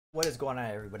What is going on,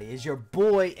 everybody? It's your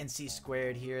boy NC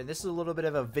Squared here. This is a little bit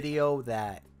of a video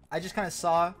that I just kind of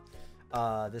saw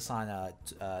this on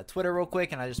Twitter real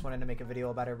quick, and I just wanted to make a video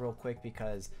about it real quick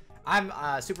because I'm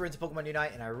super into Pokemon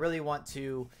Unite, and I really want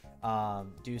to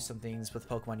do some things with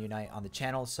Pokemon Unite on the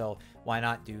channel. So why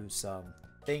not do some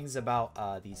things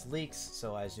about these leaks?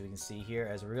 So as you can see here,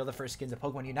 as we reveal the first skins of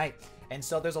Pokemon Unite, and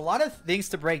so there's a lot of things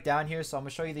to break down here. So I'm gonna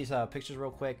show you these pictures real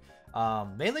quick.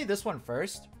 Mainly this one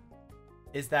first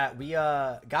is that we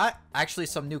got actually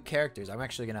some new characters. I'm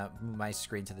actually gonna move my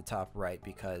screen to the top right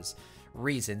because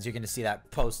reasons. You're gonna see that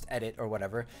post edit or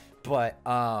whatever, but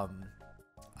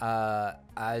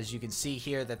as you can see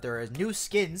here that there are new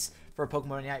skins for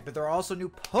Pokemon Unite, but there are also new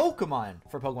Pokemon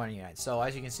for Pokemon Unite. So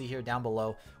as you can see here down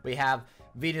below, we have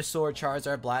Venusaur,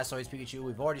 Charizard, Blastoise, Pikachu.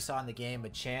 We've already saw in the game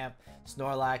Machamp,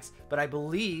 Snorlax, but I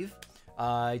believe,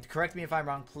 correct me if I'm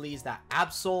wrong please, that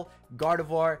Absol,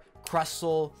 Gardevoir,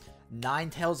 Crustle,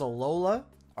 Ninetales, Alola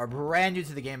are brand new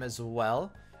to the game as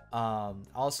well.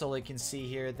 Also, you can see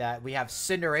here that we have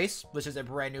Cinderace, which is a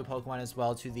brand new Pokemon as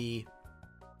well to the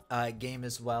game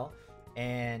as well.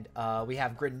 And we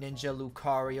have Greninja,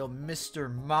 Lucario,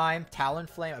 Mr. Mime,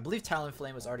 Talonflame. I believe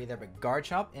Talonflame was already there, but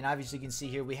Garchomp. And obviously you can see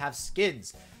here we have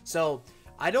skins. So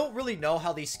I don't really know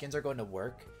how these skins are going to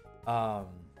work.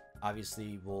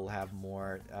 Obviously we'll have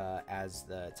more as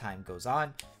the time goes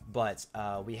on, but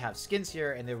we have skins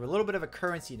here, and there's a little bit of a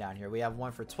currency down here. We have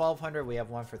one for 1200, we have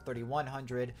one for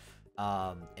 3100,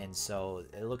 and so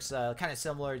it looks kind of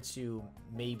similar to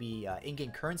maybe in-game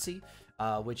currency,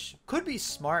 which could be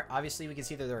smart. Obviously we can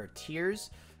see that there are tiers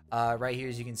right here.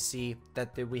 As you can see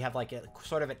that we have like a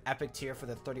sort of an epic tier for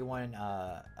the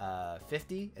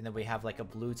 3150, and then we have like a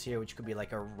blue tier, which could be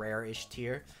like a rare-ish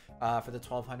tier for the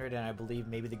 1200, and I believe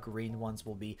maybe the green ones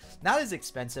will be not as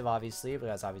expensive, obviously,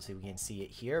 because obviously we can see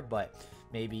it here, but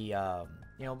maybe you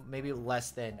know, maybe less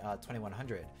than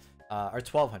 2100 or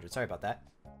 1200, sorry about that.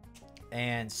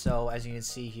 And so as you can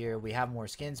see here, we have more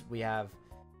skins, we have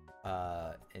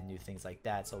and new things like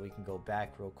that. So we can go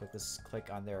back real quick. Let's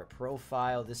click on their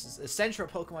profile. This is Essential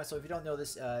Pokemon. So if you don't know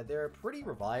this, they're a pretty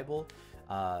reliable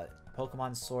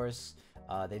Pokemon source.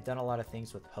 They've done a lot of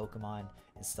things with Pokemon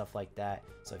and stuff like that.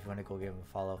 So if you want to go give them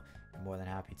a follow, I'm more than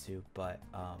happy to. But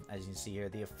as you can see here,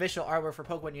 the official artwork for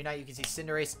Pokemon Unite, you can see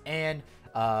Cinderace and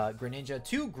Greninja,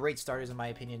 two great starters in my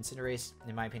opinion. Cinderace,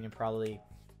 in my opinion, probably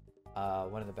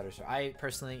one of the better. I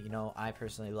personally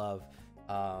love.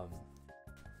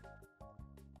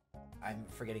 I'm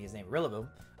forgetting his name, Rillaboom,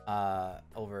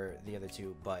 over the other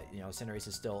two, but you know, Cinderace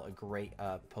is still a great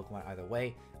Pokemon either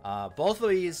way. Both of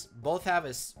these have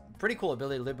a pretty cool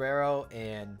ability, Libero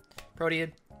and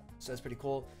Protean, so that's pretty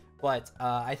cool. But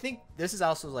I think this is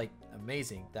also like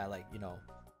amazing that, like, you know,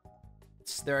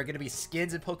 there are going to be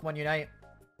skins in Pokemon Unite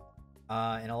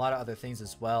and a lot of other things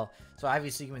as well. So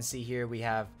obviously you can see here we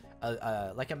have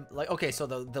okay, so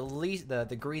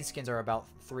the green skins are about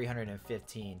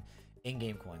 315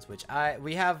 in-game coins, which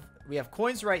we have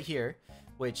coins right here,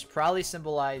 which probably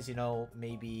symbolize, you know,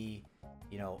 maybe,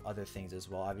 you know, other things as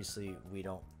well. Obviously we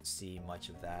don't see much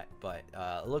of that, but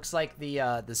it looks like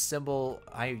the symbol.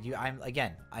 I'm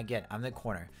again I'm the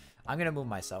corner. I'm gonna move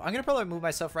myself. I'm gonna probably move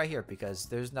myself right here because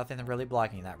there's nothing really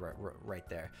blocking that right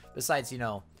there, besides, you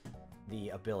know, the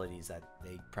abilities that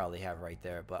they probably have right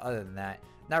there. But other than that,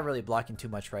 not really blocking too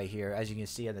much right here. As you can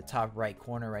see in the top right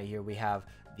corner right here, we have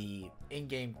the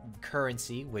in-game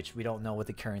currency, which we don't know what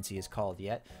the currency is called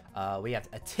yet. We have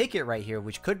a ticket right here,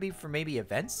 which could be for maybe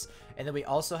events, and then we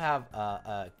also have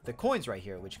the coins right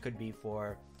here, which could be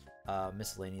for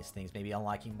miscellaneous things, maybe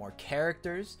unlocking more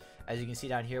characters. As you can see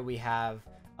down here, we have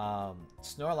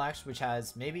Snorlax, which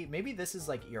has maybe this is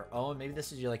like your own, maybe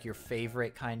this is your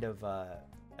favorite kind of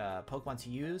Pokemon to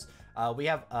use. We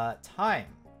have a time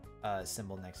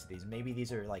symbol next to these. Maybe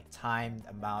these are like time,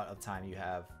 amount of time you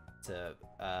have to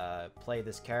play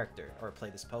this character or play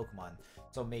this Pokemon.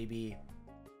 So maybe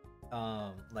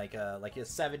like a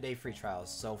 7-day free trial.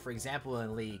 So for example,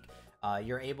 in League,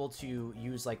 you're able to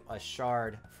use like a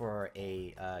shard for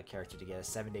a character to get a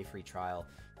 7-day free trial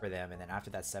for them, and then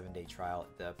after that 7-day trial,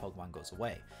 the Pokemon goes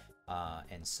away.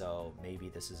 And so maybe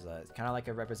this is kind of like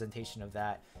a representation of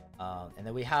that. And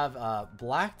then we have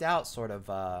blacked out sort of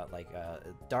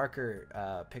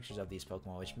darker pictures of these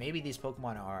Pokemon, which maybe these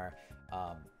Pokemon are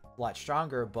a lot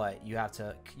stronger, but you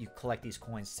collect these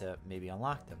coins to maybe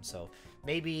unlock them. So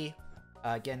maybe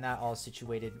getting that all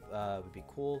situated would be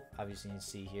cool. Obviously you can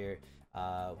see here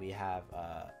we have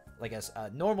like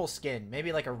a normal skin,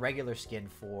 maybe like a regular skin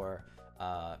for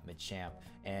Machamp,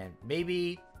 and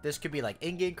maybe this could be like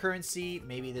in-game currency.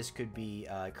 Maybe this could be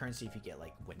currency if you get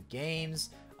like win games.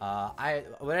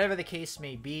 Whatever the case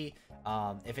may be,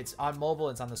 if it's on mobile,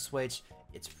 it's on the Switch,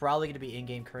 it's probably going to be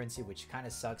in-game currency, which kind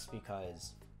of sucks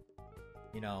because,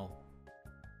 you know,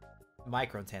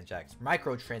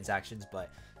 microtransactions.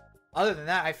 But other than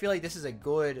that, I feel like this is a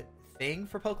good thing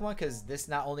for Pokemon, because this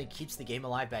not only keeps the game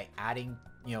alive by adding,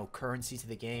 you know, currency to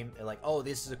the game. They're like, oh,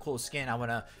 this is a cool skin, I want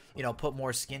to, you know, put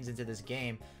more skins into this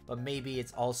game. But maybe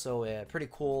it's also a pretty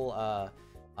cool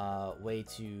way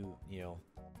to, you know,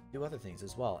 do other things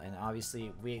as well. And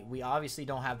obviously we obviously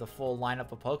don't have the full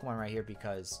lineup of Pokemon right here,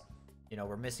 because, you know,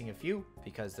 we're missing a few,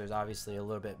 because there's obviously a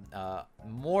little bit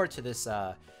more to this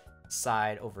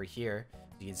side over here.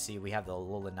 You can see we have the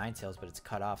Alola Ninetales, but it's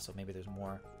cut off, so maybe there's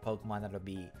more Pokemon that'll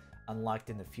be unlocked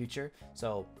in the future.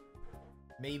 So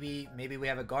maybe we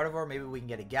have a Gardevoir, maybe we can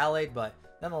get a Gallade, but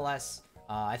nonetheless,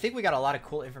 I think we got a lot of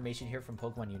cool information here from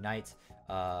Pokemon Unite.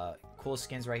 Cool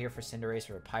skins right here for Cinderace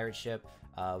or a pirate ship.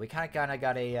 We kind of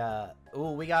got a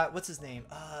we got, what's his name?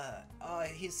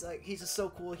 He's just so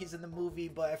cool. He's in the movie,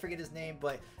 but I forget his name,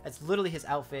 but it's literally his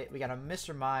outfit. We got a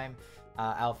Mr. Mime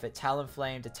outfit,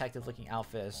 Talonflame detective looking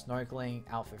outfit, a snorkeling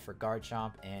outfit for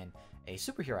Garchomp, and a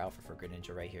superhero outfit for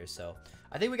Greninja right here. So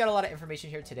I think we got a lot of information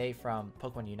here today from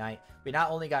Pokemon Unite. We not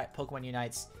only got Pokemon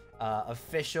Unite's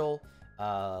official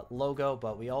logo,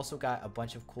 but we also got a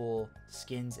bunch of cool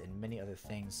skins and many other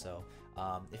things. So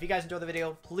if you guys enjoyed the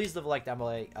video, please leave a like down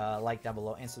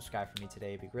below, and subscribe for me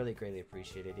today. It'd be really greatly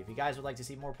appreciated. If you guys would like to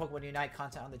see more Pokemon Unite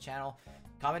content on the channel,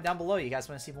 comment down below. You guys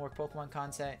want to see more Pokemon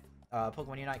content,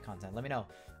 Pokemon Unite content, let me know.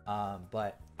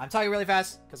 But I'm talking really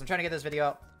fast because I'm trying to get this video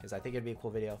out, because I think it'd be a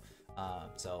cool video.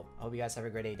 So I hope you guys have a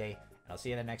great day, and I'll see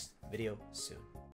you in the next video soon.